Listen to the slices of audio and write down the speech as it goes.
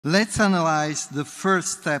Let's analyze the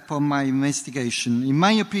first step of my investigation. In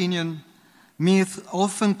my opinion, myths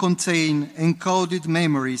often contain encoded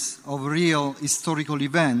memories of real historical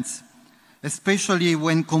events, especially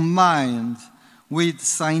when combined with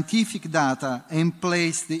scientific data and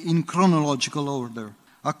placed in chronological order.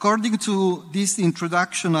 According to this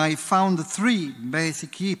introduction, I found three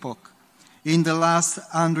basic epochs in the last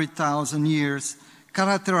 100,000 years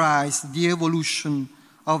characterized the evolution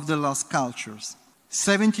of the lost cultures.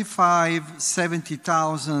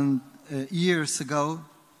 70,000 years ago,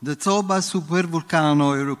 the Toba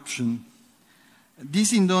supervolcano eruption.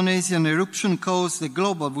 This Indonesian eruption caused a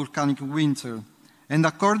global volcanic winter, and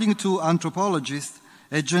according to anthropologists,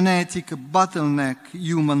 a genetic bottleneck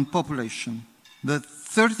human population. The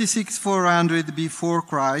 36,400 before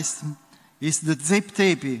Christ is the Zep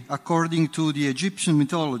Tepi, according to the Egyptian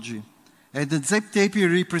mythology, and the Zep Tepi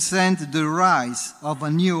represent the rise of a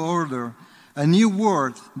new order, a new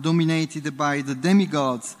world dominated by the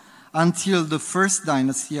demigods until the first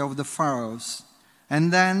dynasty of the pharaohs,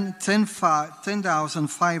 and then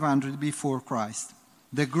 10,500 before Christ,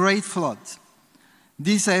 the Great Flood.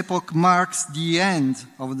 This epoch marks the end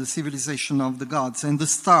of the civilization of the gods and the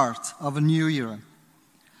start of a new era.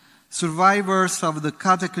 Survivors of the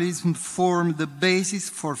cataclysm formed the basis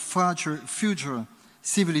for future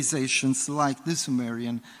civilizations like the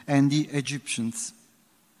Sumerian and the Egyptians.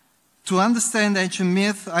 To understand ancient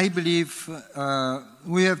myth, I believe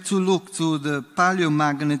we have to look to the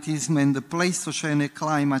paleomagnetism and the Pleistocene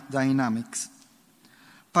climate dynamics.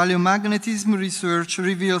 Paleomagnetism research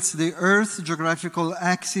reveals the Earth's geographical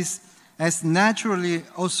axis as naturally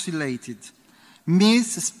oscillated.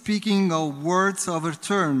 Myths speaking of worlds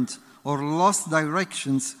overturned or lost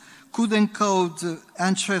directions could encode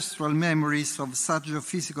ancestral memories of such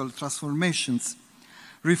geophysical transformations,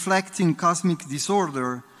 reflecting cosmic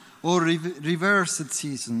disorder or reversed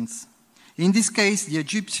seasons. In this case, the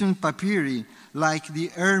Egyptian papyri, like the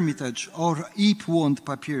Hermitage or Ypwant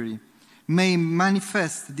papyri, may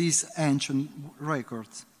manifest these ancient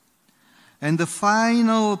records. And the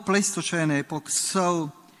final Pleistocene epoch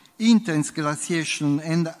saw intense glaciation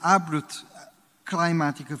and abrupt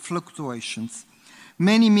climatic fluctuations.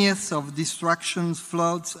 Many myths of destruction,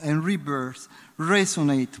 floods, and rebirth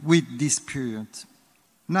resonate with this period.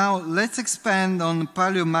 Now, let's expand on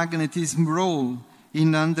paleomagnetism's role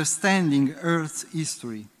in understanding Earth's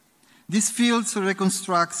history. This field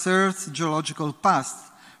reconstructs Earth's geological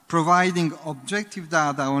past, providing objective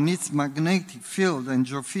data on its magnetic field and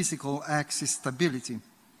geophysical axis stability.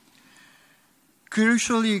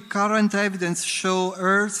 Crucially, current evidence shows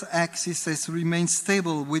Earth's axis has remained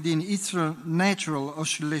stable within its natural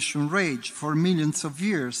oscillation range for millions of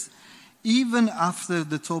years, even after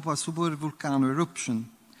the Toba supervolcano eruption.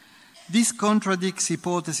 This contradicts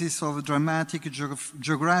hypotheses of dramatic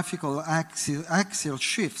geographical axial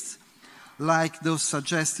shifts, like those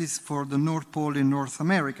suggested for the North Pole in North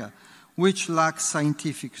America, which lack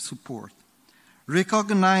scientific support.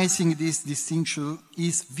 Recognizing this distinction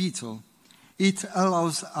is vital. It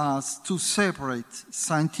allows us to separate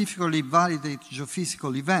scientifically validated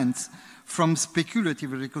geophysical events from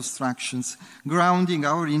speculative reconstructions, grounding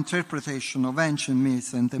our interpretation of ancient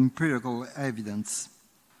myths and empirical evidence.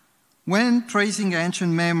 When tracing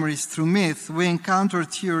ancient memories through myth, we encounter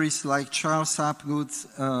theories like Charles Hapgood's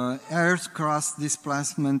Earth crust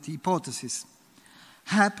displacement hypothesis.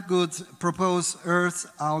 Hapgood proposed Earth's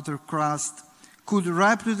outer crust could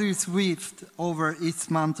rapidly shift over its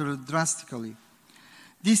mantle drastically.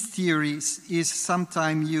 This theory is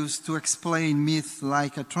sometimes used to explain myths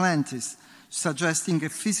like Atlantis, suggesting a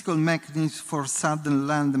physical mechanism for sudden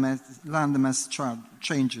landmass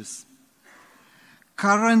changes.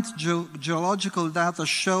 Current geological data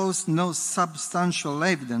shows no substantial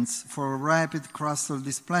evidence for rapid crustal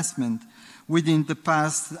displacement within the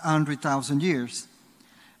past 100,000 years.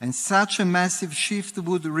 And such a massive shift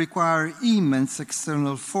would require immense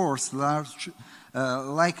external force,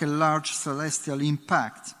 like a large celestial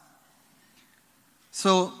impact.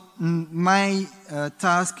 So my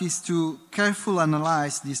task is to carefully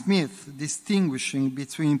analyze this myth, distinguishing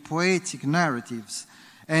between poetic narratives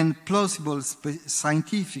and plausible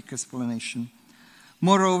scientific explanation.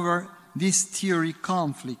 Moreover, this theory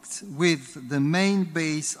conflicts with the main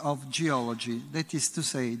base of geology, that is to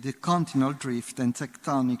say, the continental drift and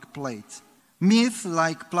tectonic plate. Myths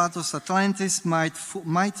like Plato's Atlantis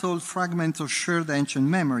might hold fragments of shared ancient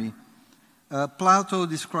memory. Plato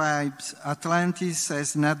describes Atlantis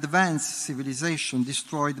as an advanced civilization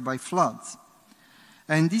destroyed by floods.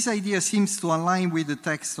 And this idea seems to align with the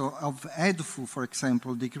text of Edfu, for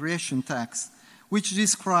example, the creation text, which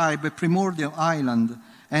describe a primordial island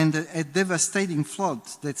and a devastating flood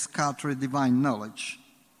that scattered divine knowledge.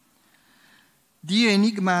 The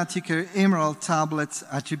enigmatic emerald tablets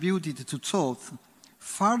attributed to Thoth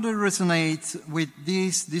further resonate with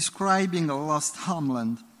this, describing a lost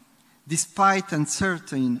homeland. Despite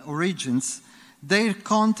uncertain origins, their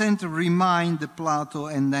content remind the Plato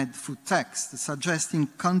and Nedfu text, suggesting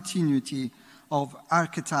continuity of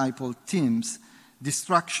archetypal themes: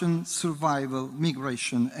 destruction, survival,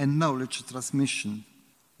 migration, and knowledge transmission.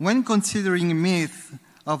 When considering myth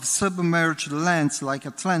of submerged lands like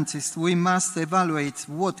Atlantis, we must evaluate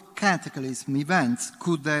what cataclysm events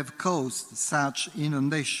could have caused such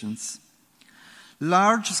inundations.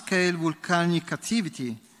 Large-scale volcanic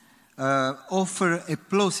activity offer a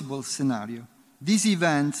plausible scenario. This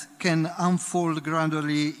event can unfold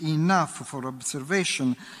gradually enough for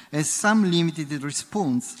observation as some limited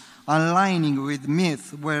response, aligning with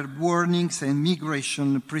myth where warnings and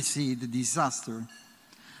migration precede disaster.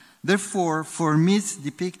 Therefore, for myths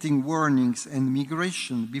depicting warnings and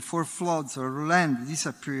migration before floods or land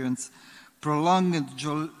disappearance, prolonged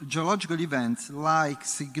geological events like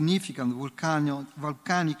significant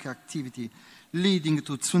volcanic activity leading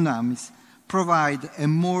to tsunamis provide a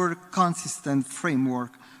more consistent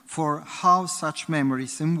framework for how such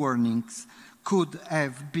memories and warnings could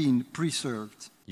have been preserved.